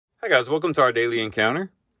Hi guys, welcome to our daily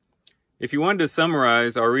encounter. If you wanted to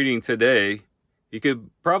summarize our reading today, you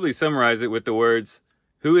could probably summarize it with the words,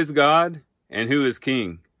 who is God and who is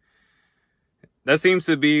King? That seems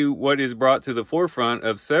to be what is brought to the forefront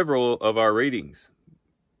of several of our readings,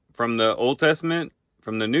 from the Old Testament,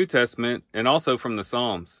 from the New Testament, and also from the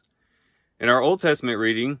Psalms. In our Old Testament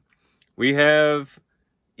reading, we have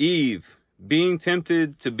Eve being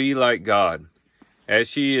tempted to be like God, as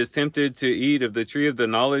she is tempted to eat of the tree of the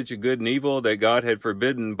knowledge of good and evil that God had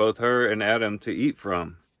forbidden both her and Adam to eat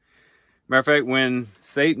from. Matter of fact, when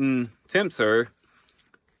Satan tempts her,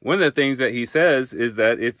 one of the things that he says is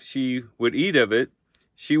that if she would eat of it,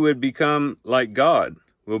 she would become like God,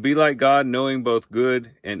 will be like God, knowing both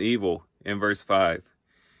good and evil, in verse 5.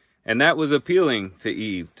 And that was appealing to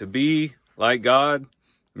Eve, to be like God,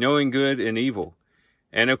 knowing good and evil.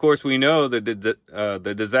 And of course, we know that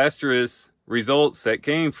the disastrous results that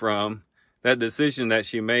came from that decision that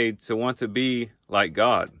she made to want to be like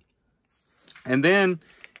God. And then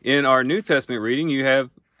in our New Testament reading, you have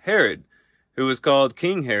Herod, who was called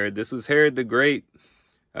King Herod. This was Herod the Great,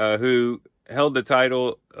 who held the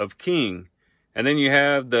title of king. And then you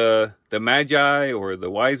have the Magi, or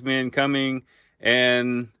the wise men, coming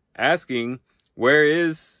and asking, where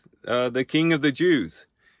is the king of the Jews?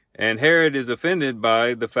 And Herod is offended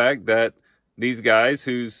by the fact that these guys,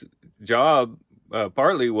 whose job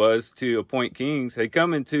partly was to appoint kings, had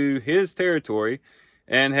come into his territory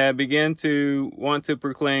and had begun to want to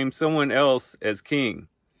proclaim someone else as king.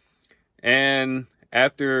 And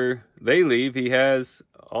after they leave, he has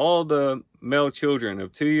all the male children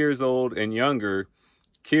of 2 years old and younger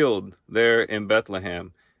killed there in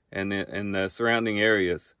Bethlehem and in the surrounding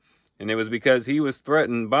areas. And it was because he was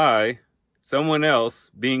threatened by someone else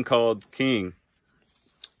being called king.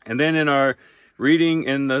 And then in our reading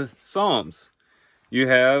in the Psalms, you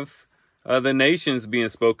have the nations being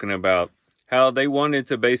spoken about, how they wanted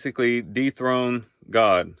to basically dethrone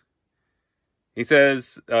God. He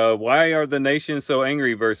says, why are the nations so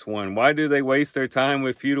angry, verse 1? Why do they waste their time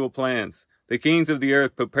with futile plans? The kings of the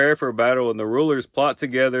earth prepare for battle, and the rulers plot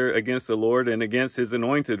together against the Lord and against his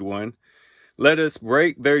anointed one. Let us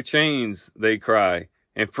break their chains, they cry,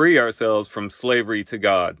 and free ourselves from slavery to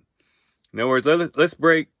God. In other words, let's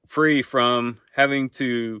break free from having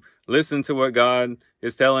to listen to what God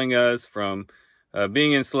is telling us, from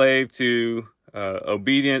being enslaved to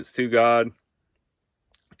obedience to God,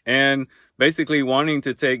 and basically wanting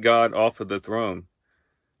to take God off of the throne.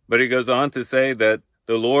 But he goes on to say that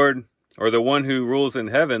the Lord, or the one who rules in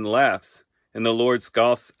heaven, laughs, and the Lord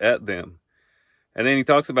scoffs at them. And then he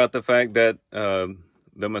talks about the fact that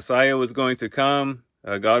the Messiah was going to come,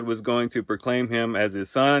 God was going to proclaim him as his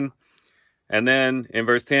son. And then in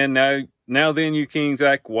verse 10, now then, you kings,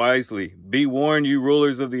 act wisely. Be warned, you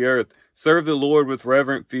rulers of the earth. Serve the Lord with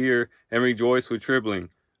reverent fear and rejoice with trembling.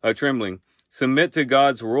 Submit to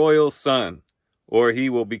God's royal Son, or he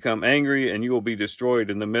will become angry and you will be destroyed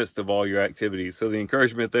in the midst of all your activities. So the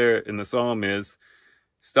encouragement there in the psalm is,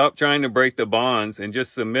 stop trying to break the bonds and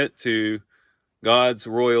just submit to God's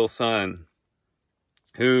royal Son,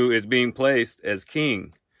 who is being placed as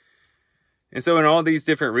king. And so in all these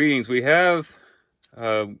different readings, we have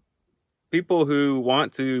people who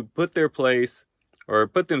want to put their place, or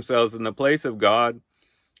put themselves in the place of God,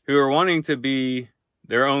 who are wanting to be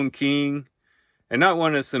their own king and not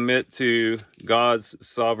want to submit to God's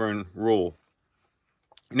sovereign rule.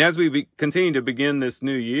 And as we continue to begin this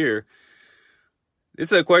new year,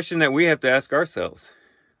 this is a question that we have to ask ourselves.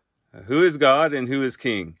 Who is God and who is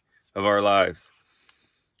king of our lives?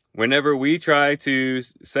 Whenever we try to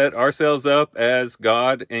set ourselves up as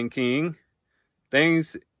God and king,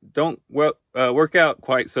 things don't work out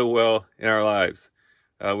quite so well in our lives.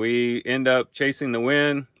 We end up chasing the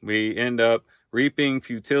wind. We end up reaping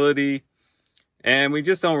futility. And we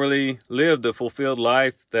just don't really live the fulfilled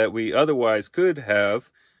life that we otherwise could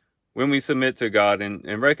have when we submit to God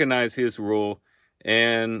and recognize his rule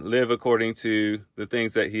and live according to the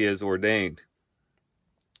things that he has ordained.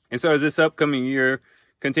 And so as this upcoming year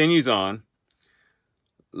continues on,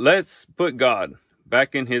 let's put God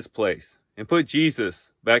back in his place and put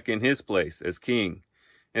Jesus back in his place as king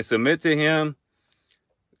and submit to him,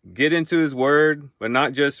 get into his word, but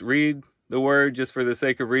not just read the word just for the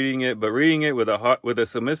sake of reading it, but reading it with a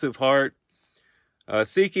submissive heart,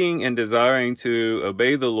 seeking and desiring to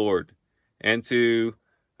obey the Lord and to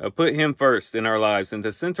put him first in our lives and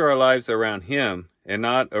to center our lives around him and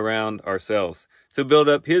not around ourselves, to build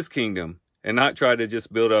up his kingdom and not try to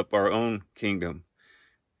just build up our own kingdom.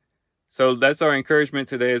 So that's our encouragement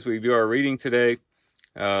today as we do our reading today.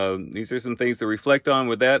 These are some things to reflect on.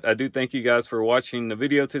 With that, I do thank you guys for watching the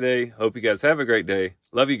video today. Hope you guys have a great day.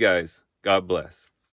 Love you guys. God bless.